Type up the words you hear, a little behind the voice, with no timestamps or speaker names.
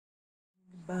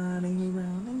Running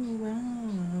around and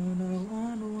around,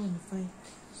 I don't wanna fight.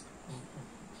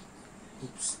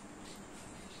 Oops.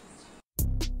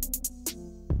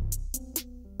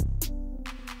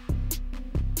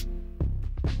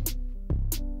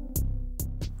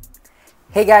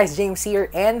 Hey guys, James here,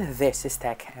 and this is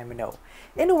Tech M.N.O.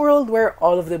 In a world where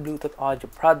all of the Bluetooth audio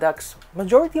products,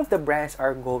 majority of the brands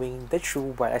are going the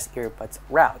true wireless earbuds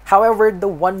route. However, the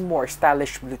one more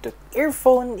stylish Bluetooth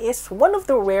earphone is one of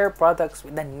the rare products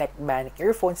with the neckband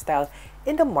earphone style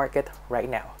in the market right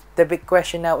now. The big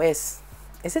question now is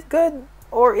it good?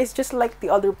 Or is just like the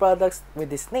other products with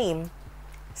this name,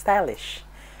 stylish?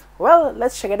 Well,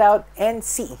 let's check it out and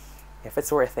see if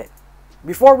it's worth it.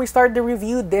 Before we start the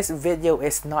review, this video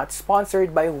is not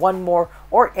sponsored by One More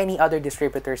or any other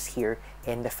distributors here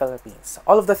in the Philippines.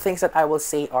 All of the things that I will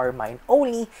say are mine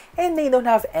only, and they don't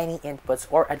have any inputs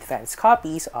or advanced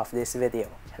copies of this video.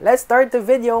 Let's start the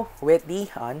video with the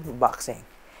unboxing.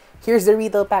 Here's the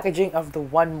retail packaging of the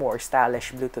One More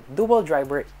stylish Bluetooth dual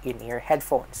driver in-ear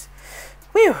headphones.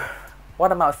 Whew!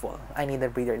 What a mouthful. I need a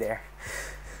breather there.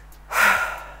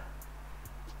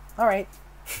 Alright.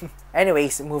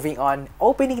 Anyways, moving on.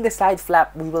 Opening the side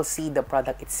flap, we will see the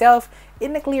product itself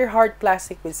in a clear hard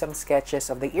plastic with some sketches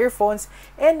of the earphones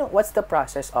and what's the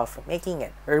process of making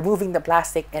it. Removing the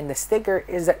plastic and the sticker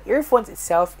is the earphones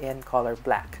itself in color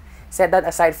black. Set that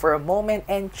aside for a moment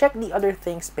and check the other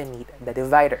things beneath the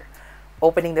divider.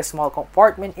 Opening the small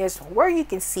compartment is where you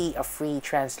can see a free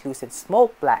translucent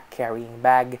smoke black carrying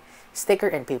bag, sticker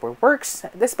and paper works,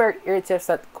 the spare ear tips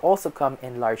that also come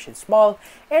in large and small,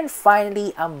 and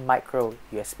finally a micro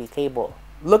USB cable.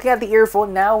 Looking at the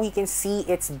earphone now, we can see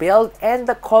its build, and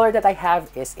the color that I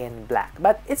have is in black,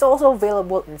 but it's also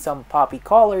available in some poppy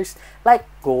colors like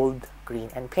gold, green,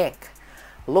 and pink.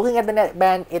 Looking at the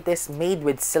neckband, it is made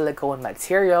with silicone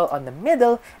material on the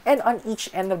middle, and on each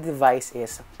end of the device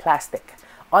is plastic.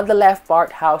 On the left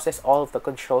part houses all of the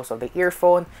controls of the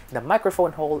earphone, the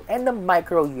microphone hole, and the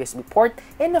micro USB port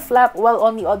in the flap, while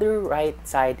on the other right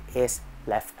side is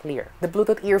left clear. The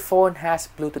Bluetooth earphone has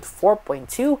Bluetooth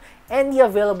 4.2, and the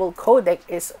available codec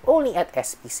is only at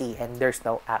SPC, and there's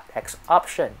no aptX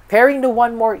option. Pairing the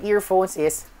One More earphones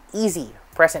is easy.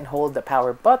 Press and hold the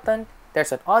power button.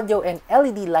 There's an audio and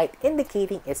LED light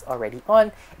indicating it's already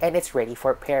on and it's ready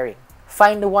for pairing.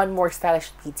 Find the One More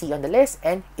stylish PT on the list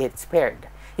and it's paired.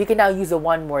 You can now use the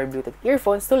One More Bluetooth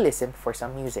earphones to listen for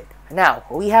some music. Now,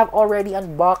 we have already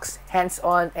unboxed,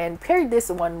 hands-on, and paired this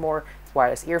One More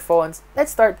wireless earphones.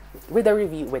 Let's start with a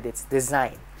review with its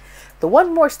design. The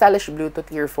One More stylish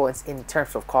Bluetooth earphones in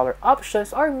terms of color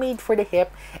options are made for the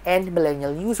hip and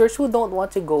millennial users who don't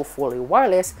want to go fully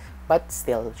wireless but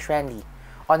still trendy.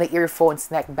 On the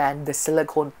earphone's neckband, the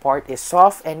silicone part is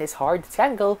soft and is hard to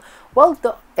tangle, while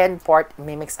the end part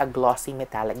mimics a glossy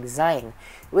metallic design,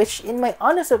 which in my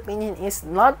honest opinion is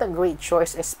not a great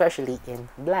choice, especially in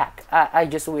black. I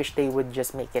just wish they would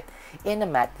just make it in a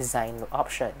matte design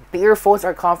option. The earphones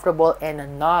are comfortable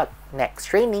and not neck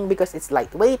straining because it's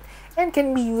lightweight and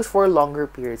can be used for longer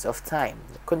periods of time.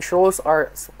 The controls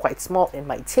are quite small in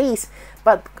my taste,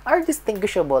 but are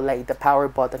distinguishable, like the power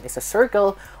button is a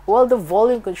circle while the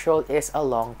volume control is a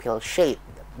long pill shape.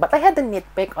 But I had a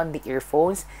nitpick on the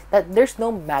earphones that there's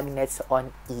no magnets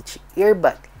on each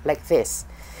earbud like this,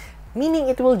 meaning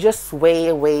it will just sway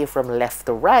away from left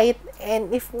to right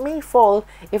and it may fall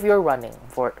if you're running,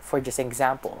 for just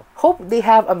example. Hope they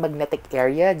have a magnetic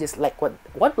area just like what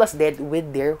OnePlus did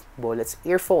with their Bullets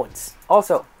earphones.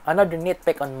 Also, another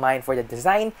nitpick on mine for the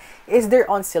design is their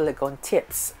on-silicone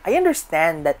tips. I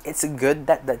understand that it's good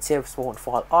that the tips won't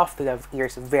fall off to the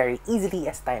ears very easily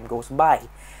as time goes by.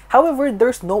 However,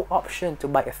 there's no option to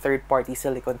buy a third-party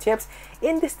silicone tips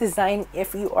in this design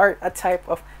if you are a type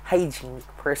of hygienic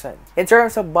person. In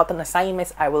terms of button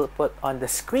assignments, I will put on the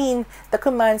screen the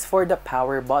commands for the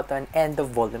power button and the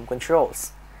volume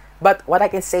controls. But what I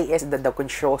can say is that the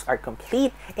controls are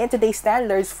complete in today's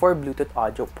standards for Bluetooth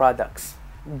audio products.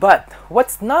 But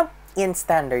what's not in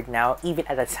standard now, even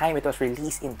at the time it was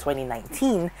released in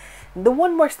 2019, the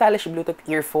One More stylish Bluetooth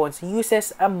earphones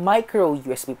uses a micro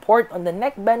USB port on the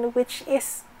neckband, which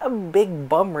is a big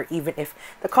bummer even if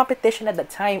the competition at the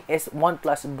time is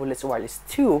OnePlus Bullets Wireless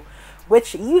 2,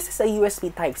 which uses a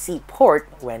USB Type-C port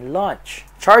when launched.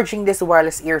 Charging this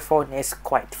wireless earphone is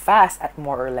quite fast at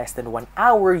more or less than 1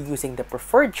 hour using the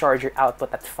preferred charger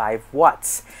output at 5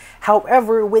 watts.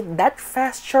 However, with that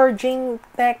fast charging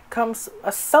tech comes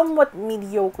a somewhat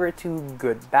mediocre to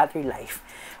good battery life.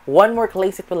 One more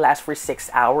claims it will last for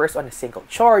 6 hours on a single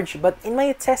charge, but in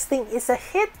my testing it's a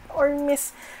hit or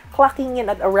miss, clocking in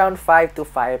at around 5 to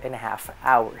 5.5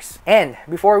 hours. And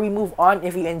before we move on,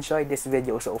 if you enjoyed this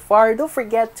video so far, don't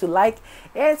forget to like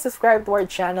and subscribe to our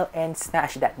channel and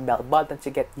smash that bell button to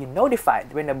get you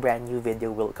notified when a brand new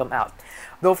video will come out.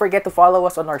 Don't forget to follow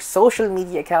us on our social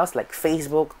media accounts like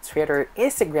Facebook, Twitter,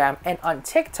 Instagram, and on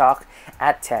TikTok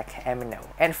at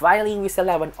M.N.O. And finally, we still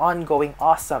have an ongoing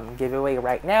awesome giveaway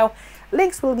right now.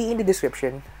 Links will be in the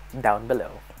description down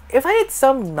below. If I had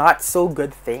some not so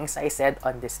good things I said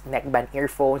on this neckband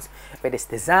earphones with its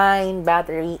design,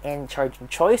 battery, and charging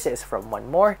choices from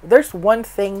One More, there's one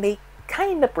thing they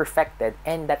kinda perfected,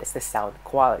 and that is the sound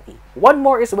quality. One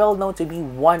More is well known to be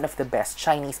one of the best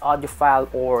Chinese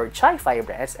audiophile or Chi-Fi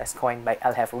brands, as coined by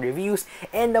LHF Reviews,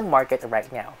 in the market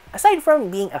right now. Aside from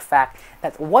being a fact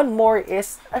that One More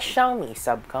is a Xiaomi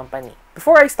sub-company.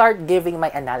 Before I start giving my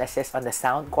analysis on the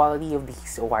sound quality of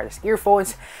these wireless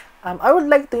earphones, I would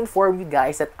like to inform you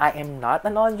guys that I am not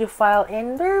an audiophile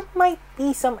and there might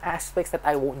be some aspects that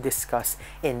I won't discuss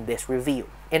in this review.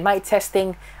 In my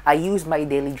testing, I use my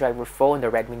daily driver phone, the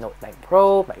Redmi Note 9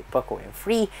 Pro, my Poco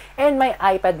M3, and my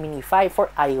iPad Mini 5 for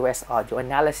iOS audio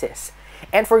analysis.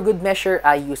 And for good measure,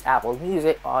 I use Apple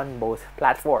Music on both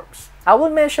platforms. I will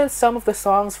mention some of the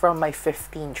songs from my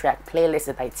 15-track playlist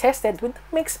that I tested with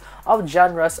a mix of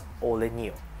genres old and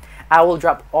new. I will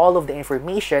drop all of the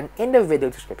information in the video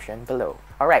description below.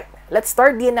 Alright, let's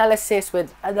start the analysis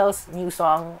with Adele's new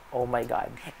song, Oh My God.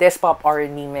 This pop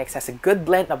R&B mix has a good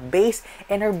blend of bass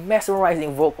and her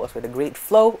mesmerizing vocals with a great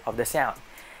flow of the sound.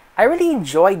 I really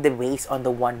enjoyed the bass on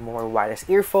the One More wireless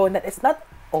earphone, that it's not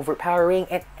overpowering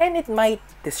and it might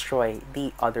destroy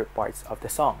the other parts of the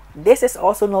song. This is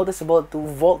also noticeable to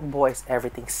Volt Boy's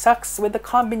Everything Sucks with the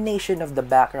combination of the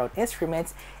background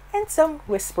instruments and some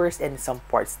whispers in some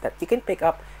parts that you can pick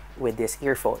up with this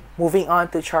earphone. Moving on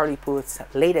to Charlie Puth's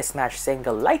latest smash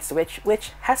single Light Switch,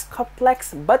 which has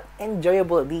complex but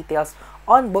enjoyable details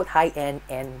on both high-end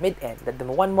and mid-end that the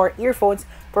One More earphones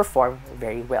perform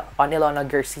very well. On Ilona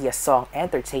Garcia's song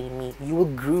Entertain Me, you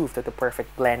will groove to the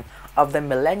perfect blend of the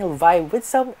millennial vibe with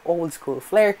some old school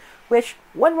flair, which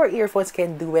One More earphones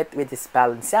can do it with this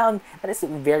balanced sound that is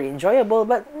very enjoyable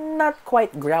but not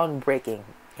quite groundbreaking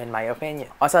in my opinion.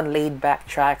 On some laid-back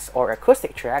tracks or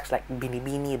acoustic tracks like Bini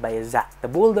Bini by Zach the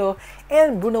Bulldog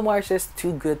and Bruno Mars's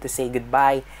Too Good to Say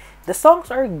Goodbye, the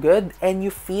songs are good and you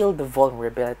feel the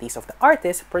vulnerabilities of the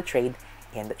artist portrayed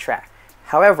in the track.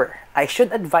 However, I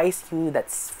should advise you that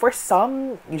for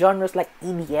some genres like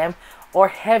EDM or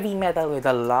heavy metal with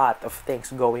a lot of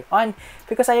things going on,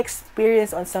 because I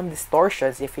experienced on some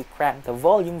distortions if you crank the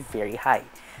volume very high.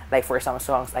 Like for some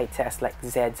songs I test like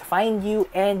Zed's Find You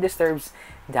and Disturbed's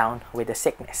Down with the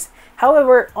Sickness.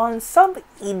 However, on some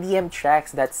EDM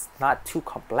tracks that's not too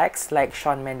complex, like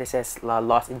Shawn Mendes'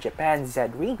 Lost in Japan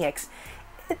Zed remix,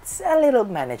 it's a little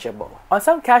manageable. On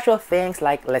some casual things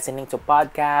like listening to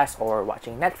podcasts or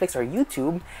watching Netflix or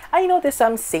YouTube, I noticed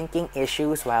some syncing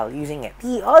issues while using it.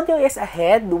 The audio is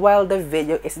ahead while the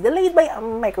video is delayed by a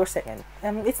microsecond.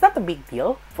 It's not a big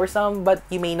deal for some, but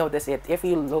you may notice it if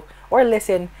you look or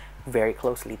listen very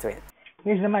closely to it.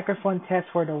 Here's the microphone test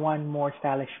for the One More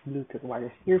stylish Bluetooth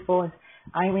wireless earphones.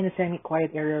 I'm in a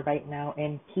semi-quiet area right now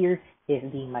and here is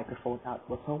the microphone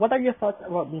output. So what are your thoughts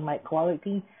about the mic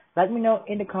quality? Let me know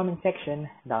in the comment section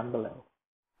down below.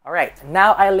 Alright,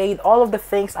 now I laid all of the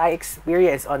things I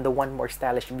experienced on the One More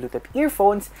stylish Bluetooth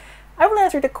earphones. I will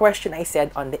answer the question I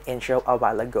said on the intro a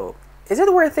while ago. Is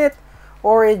it worth it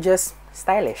or just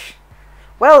stylish?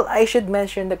 Well, I should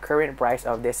mention the current price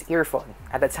of this earphone.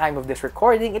 At the time of this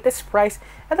recording, it is priced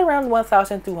at around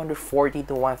 1,240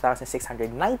 to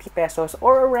 1,690 pesos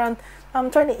or around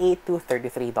 $28 to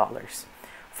 $33.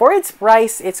 For its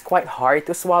price, it's quite hard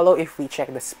to swallow if we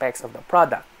check the specs of the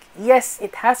product. Yes,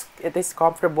 it is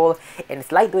comfortable and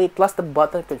it's lightweight, plus the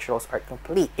button controls are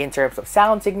complete. In terms of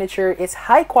sound signature, it's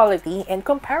high quality and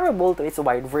comparable to its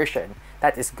wired version.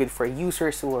 That is good for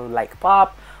users who like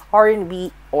pop,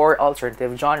 R&B, or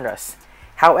alternative genres.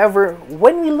 However,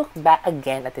 when we look back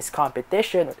again at this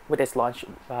competition with its launch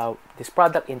this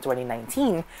product in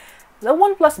 2019, the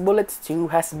OnePlus Bullets 2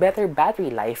 has better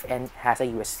battery life and has a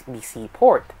USB-C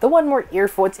port. The One More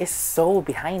earphones is so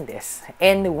behind this.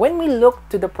 And when we look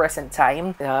to the present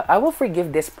time, I will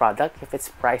forgive this product if its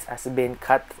price has been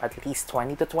cut at least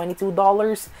 $20 to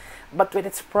 $22. But with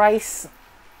its price,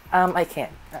 I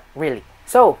can't, really.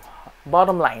 So,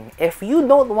 Bottom line, if you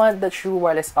don't want the true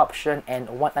wireless option and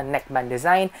want a neckband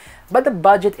design, but the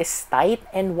budget is tight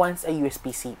and wants a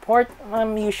USB-C port,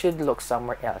 you should look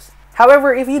somewhere else.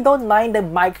 However, if you don't mind the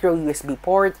micro USB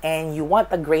port and you want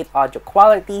a great audio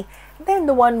quality, then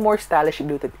the one more stylish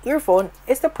Bluetooth earphone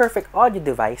is the perfect audio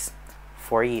device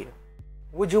for you.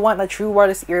 Would you want a true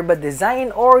wireless earbud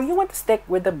design, or you want to stick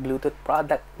with the Bluetooth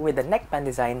product with a neckband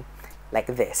design like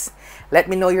this? Let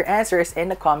me know your answers in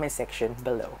the comment section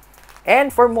below.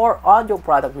 And for more audio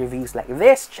product reviews like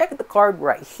this, check the card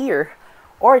right here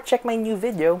or check my new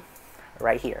video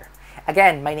right here.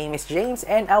 Again, my name is James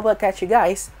and I will catch you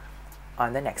guys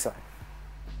on the next one.